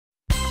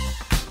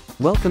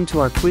Welcome to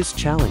our quiz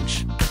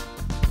challenge.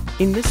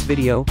 In this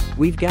video,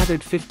 we've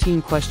gathered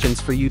 15 questions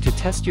for you to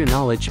test your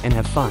knowledge and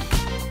have fun.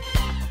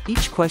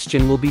 Each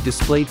question will be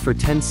displayed for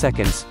 10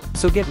 seconds,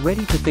 so get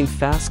ready to think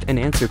fast and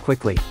answer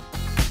quickly.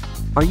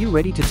 Are you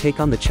ready to take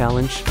on the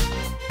challenge?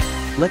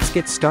 Let's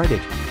get started.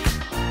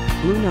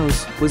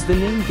 Bluenose was the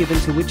name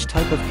given to which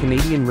type of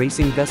Canadian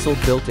racing vessel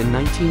built in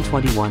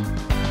 1921?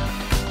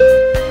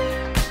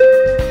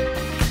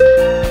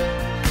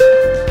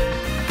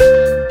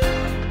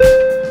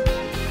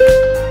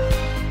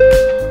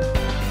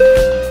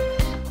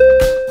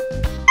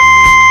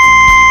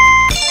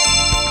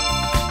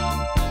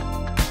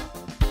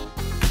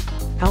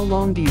 How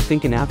long do you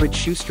think an average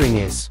shoestring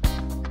is?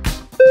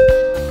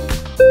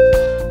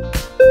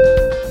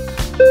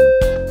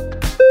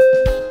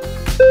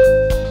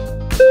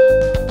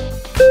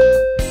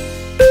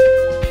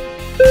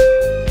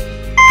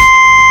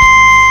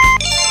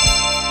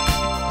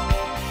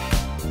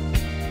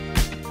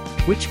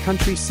 Which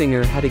country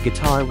singer had a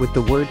guitar with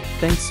the word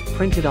 "thanks"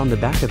 printed on the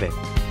back of it?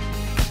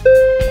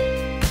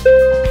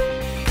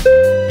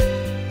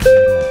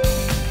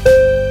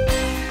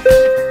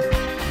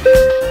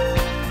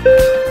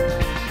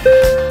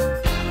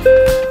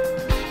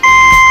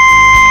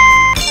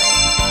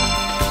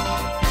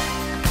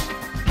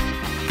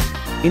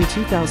 In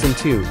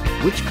 2002,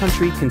 which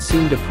country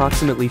consumed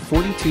approximately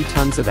 42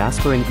 tons of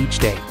aspirin each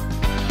day?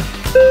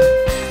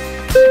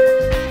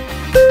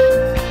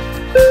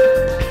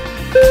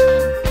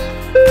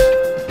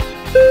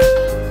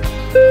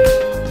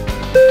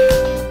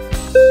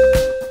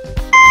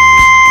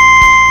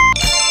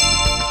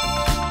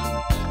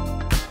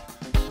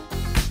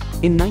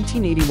 In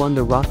 1981,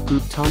 the rock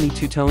group Tommy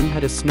Tutone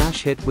had a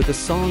smash hit with a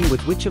song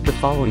with which of the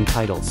following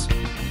titles?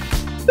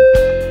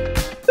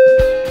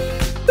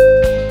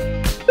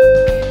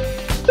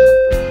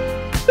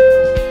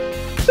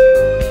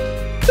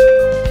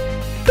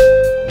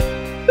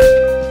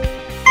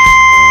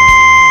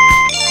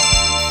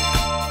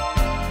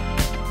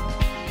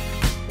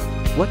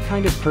 What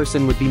kind of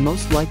person would be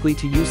most likely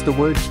to use the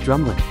word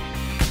drumlin?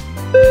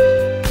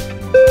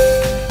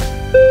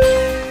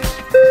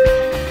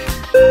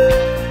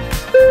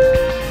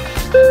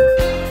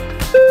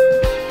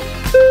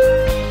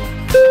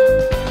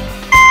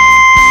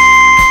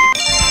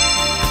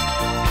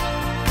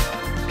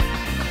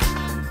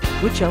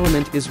 Which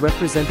element is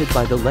represented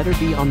by the letter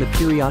B on the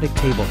periodic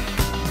table?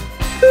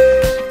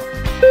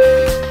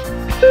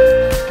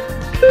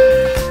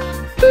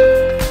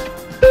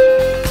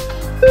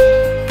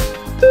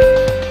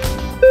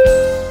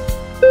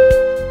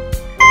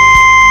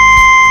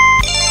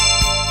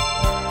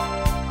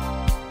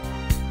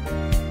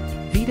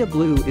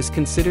 Blue is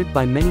considered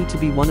by many to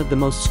be one of the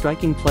most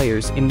striking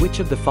players in which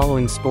of the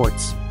following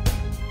sports?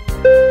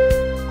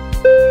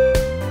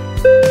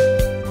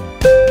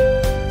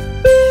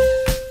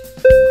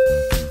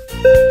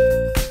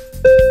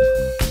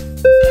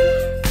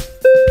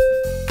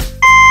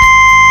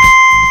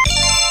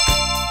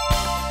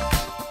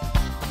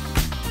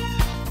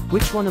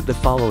 Which one of the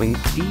following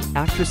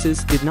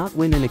actresses did not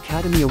win an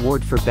Academy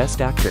Award for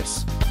Best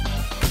Actress?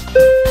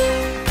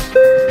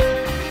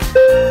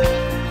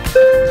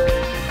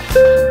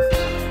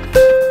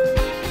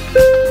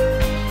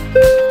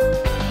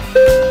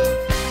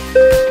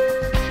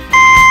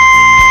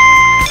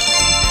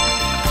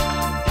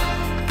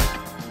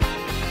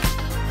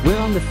 Where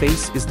on the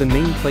face is the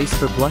main place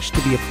for blush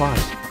to be applied?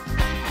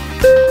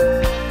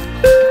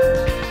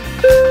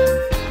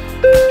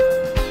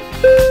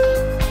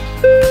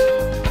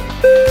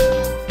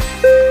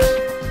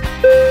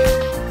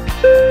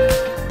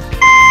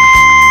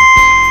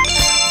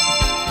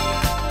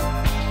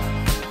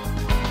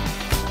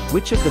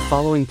 Which of the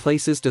following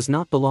places does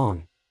not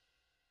belong?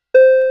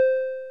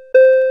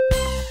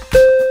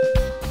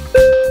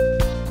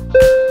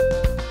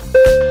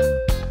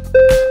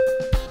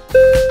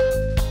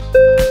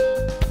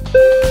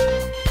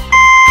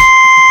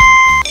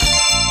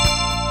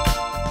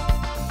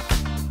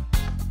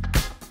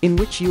 In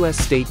which U.S.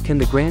 state can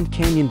the Grand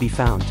Canyon be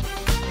found?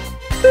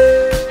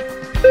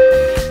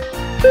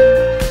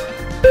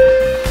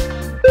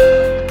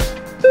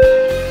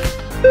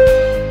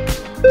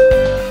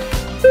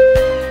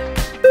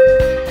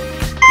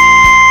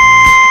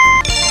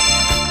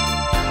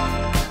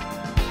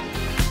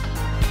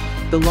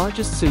 The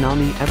largest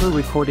tsunami ever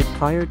recorded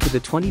prior to the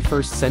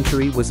 21st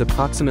century was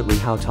approximately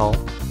how tall?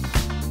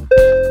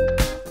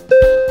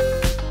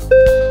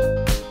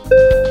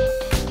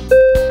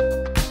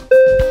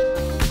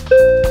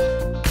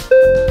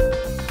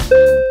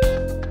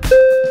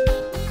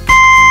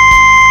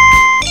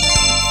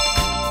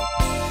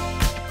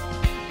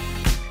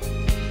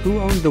 Who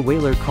owned the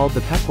whaler called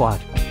the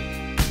Pequod?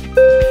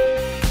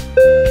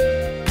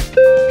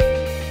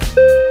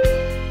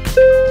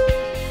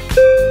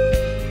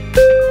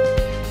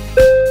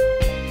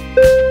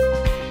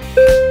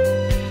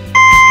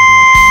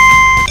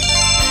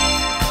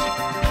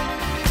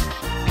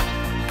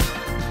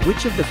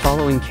 Which of the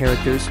following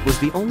characters was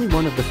the only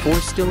one of the four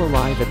still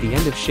alive at the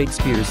end of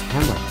Shakespeare's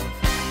Hamlet?